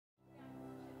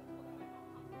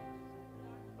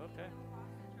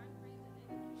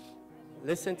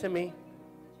Listen to me.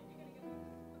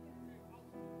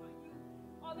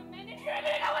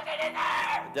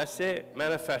 That's it.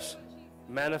 Manifest.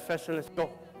 Manifest and let's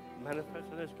go. Manifest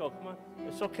and let's go. Come on.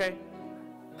 It's okay.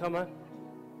 Come on.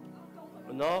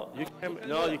 No, you can't.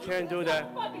 No, you can't do that.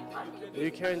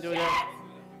 You can't do that.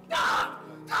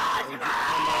 Come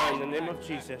on, in the name of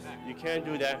Jesus. You can't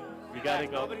do that. You gotta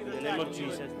go. In the name of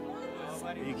Jesus.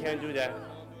 You can't do that.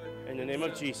 In the name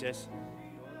of Jesus.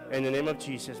 In the name of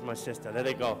Jesus, my sister. Let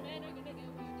it go.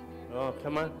 Oh,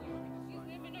 come on.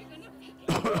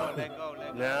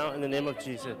 Now, in the name of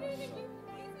Jesus.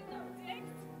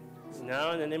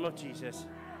 Now, in the name of Jesus.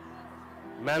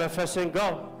 Manifest and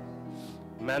go.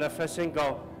 Manifest and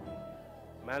go.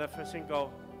 Manifest and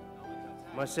go.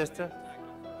 My sister.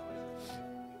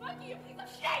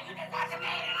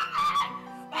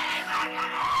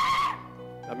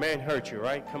 A man hurt you,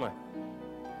 right? Come on.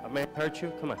 A man hurt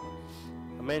you? Come on.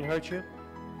 A man hurt you?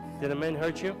 Did a man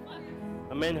hurt you?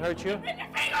 A man hurt you?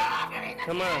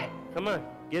 Come on. Come on.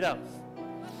 Get up.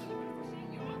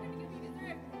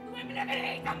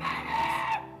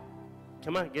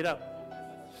 Come on. Get up.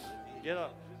 Get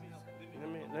up.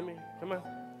 Let me. Come on.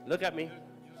 Look at me.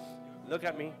 Look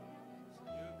at me.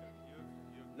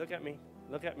 Look at me.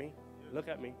 Look at me. Look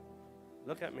at me.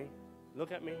 Look at me.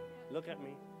 Look at me. Look at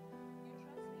me.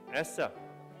 Esther.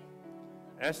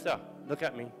 Esther, look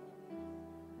at me.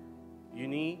 You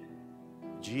need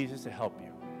Jesus to help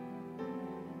you.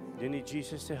 You need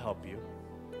Jesus to help you.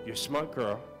 You're a smart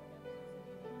girl.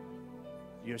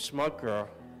 You're a smart girl.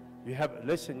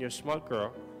 Listen, you're a smart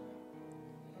girl.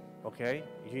 Okay?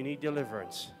 You need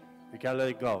deliverance. You gotta let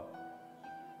it go.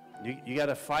 You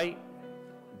gotta fight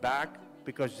back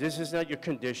because this is not your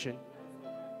condition.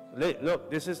 Look,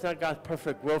 this is not God's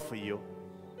perfect will for you.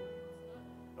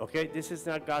 Okay? This is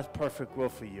not God's perfect will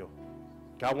for you.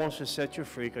 God wants to set you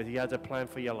free because He has a plan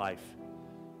for your life.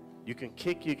 You can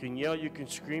kick, you can yell, you can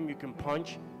scream, you can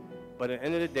punch, but at the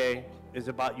end of the day, it's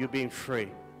about you being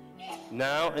free.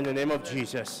 Now, in the name of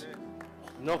Jesus.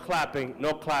 No clapping,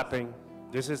 no clapping.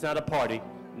 This is not a party.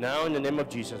 Now, in the name of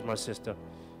Jesus, my sister.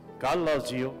 God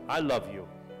loves you. I love you.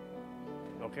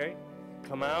 Okay?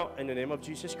 Come out in the name of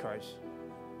Jesus Christ.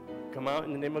 Come out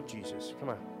in the name of Jesus. Come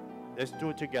on. Let's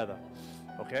do it together.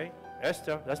 Okay?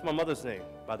 Esther, that's my mother's name,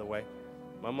 by the way.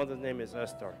 My mother's name is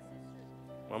Esther.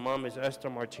 My mom is Esther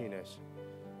Martinez.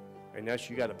 And that's,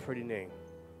 you got a pretty name.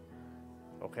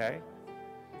 Okay?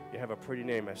 You have a pretty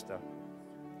name, Esther.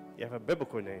 You have a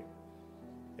biblical name.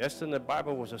 Esther in the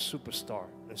Bible was a superstar,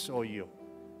 and so are you.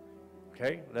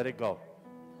 Okay? Let it go.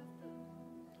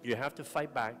 You have to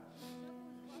fight back.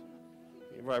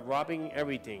 You're robbing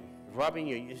everything. Robbing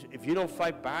you. If you don't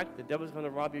fight back, the devil's going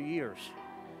to rob your ears.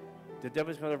 The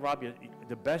devil's going to rob you.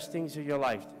 The best things in your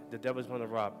life, the devil's going to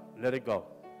rob. Let it go.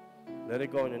 Let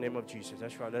it go in the name of Jesus.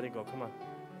 That's right. Let it go. Come on.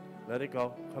 Let it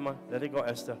go. Come on. Let it go,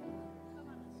 Esther.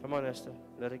 Come on, Esther.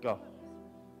 Let it go.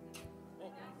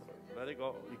 Let it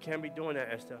go. You can't be doing that,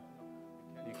 Esther.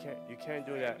 You can't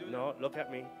do that. No, look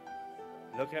at me.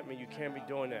 Look at me. You can't be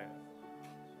doing that.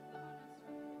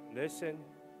 Listen.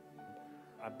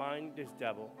 I bind this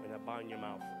devil and I bind your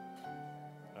mouth.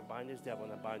 I bind this devil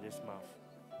and I bind this mouth.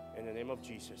 In the name of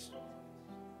Jesus.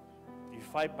 You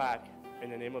fight back in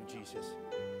the name of Jesus.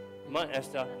 Come on,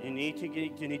 Esther. You need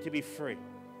to be free.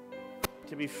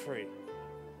 To be free.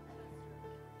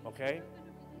 Okay?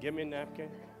 Give me a napkin.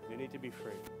 You need to be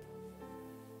free.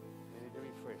 You need to be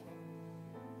free.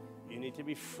 You need to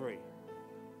be free.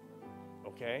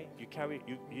 Okay?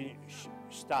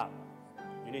 Stop.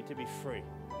 You need to be free.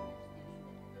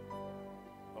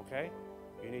 Okay?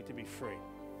 You need to be free.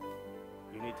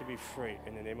 You need to be free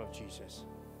in the name of Jesus.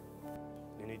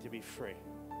 You need to be free.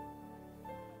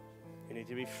 You need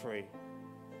to be free.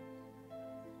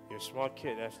 You're a smart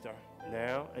kid, Esther.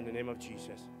 Now, in the name of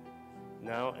Jesus.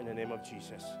 Now, in the name of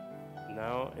Jesus.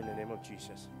 Now, in the name of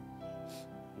Jesus.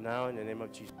 Now, in the name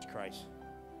of Jesus Christ.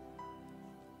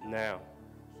 Now.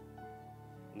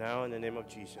 Now, in the name of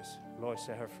Jesus. Lord,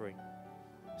 set her free.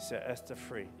 Set Esther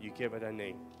free. You give her that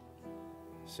name.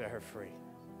 Set her free.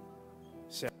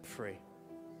 Set her free.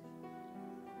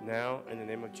 Now, in the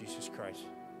name of Jesus Christ.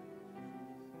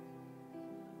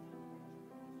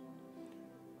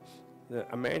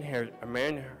 A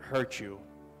man hurt you,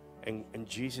 and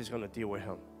Jesus is going to deal with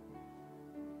him.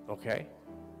 Okay?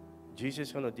 Jesus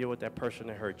is going to deal with that person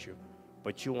that hurt you,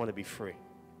 but you want to be free.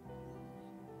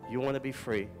 You want to be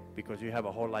free because you have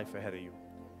a whole life ahead of you.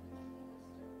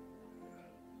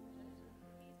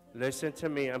 Listen to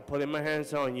me. I'm putting my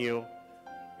hands on you,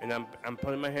 and I'm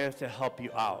putting my hands to help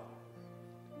you out.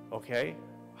 Okay?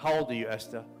 How old are you,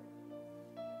 Esther?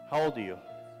 How old are you?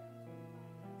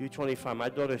 You're 25. My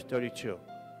daughter is 32.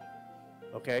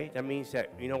 Okay? That means that,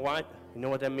 you know what? You know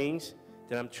what that means?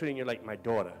 That I'm treating you like my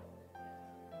daughter.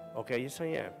 Okay? Yes, I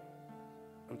am.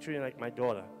 I'm treating you like my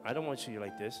daughter. I don't want to see you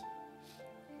like this.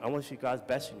 I want to see God's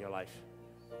best in your life.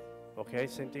 Okay?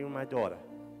 Same thing with my daughter.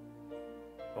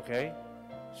 Okay?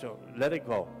 So let it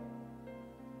go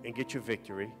and get your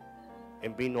victory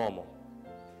and be normal.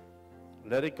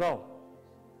 Let it go.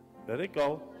 Let it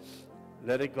go.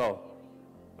 Let it go.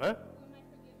 Huh?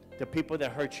 The people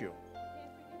that hurt you.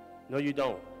 No, you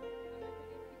don't.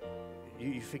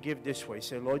 You forgive this way.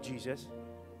 Say, Lord Jesus,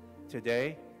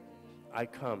 today I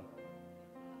come.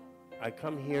 I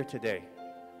come here today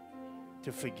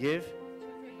to forgive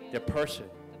the person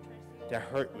that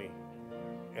hurt me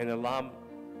and allow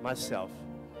myself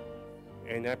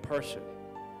and that person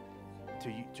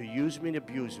to use me and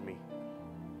abuse me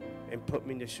and put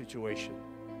me in this situation.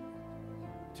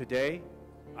 Today,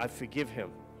 I forgive him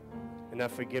and I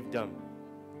forgive them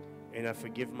and I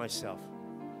forgive myself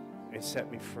and set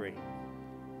me free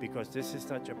because this is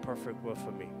not your perfect will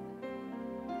for me.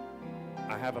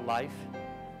 I have a life,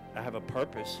 I have a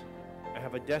purpose, I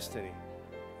have a destiny,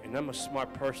 and I'm a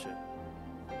smart person,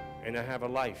 and I have a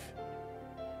life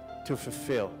to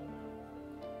fulfill.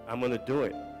 I'm going to do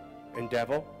it. And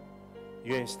devil,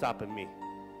 you ain't stopping me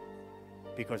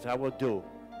because I will do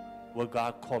what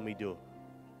God called me to do.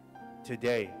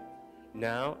 Today,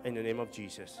 now, in the name of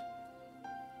Jesus.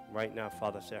 Right now,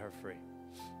 Father, set her free.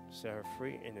 Set her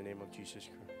free in the name of Jesus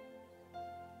Christ.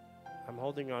 I'm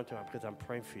holding on to her because I'm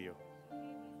praying for you.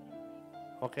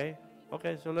 Okay?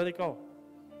 Okay, so let it go.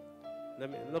 Let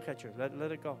me look at you. Let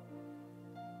it go.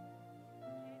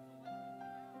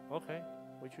 Okay.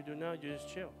 What you do now, you just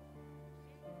chill.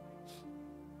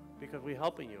 Because we're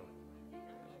helping you.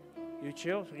 You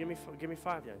chill, so give me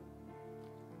 5 then.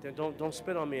 Then don't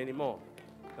spit on me anymore.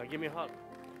 Now give me a hug.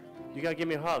 You gotta give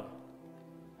me a hug.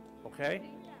 Okay?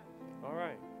 All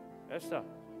right. Esther,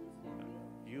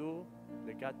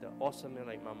 they got the awesome man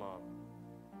like my mom.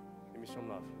 Give me some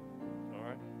love. All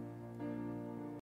right?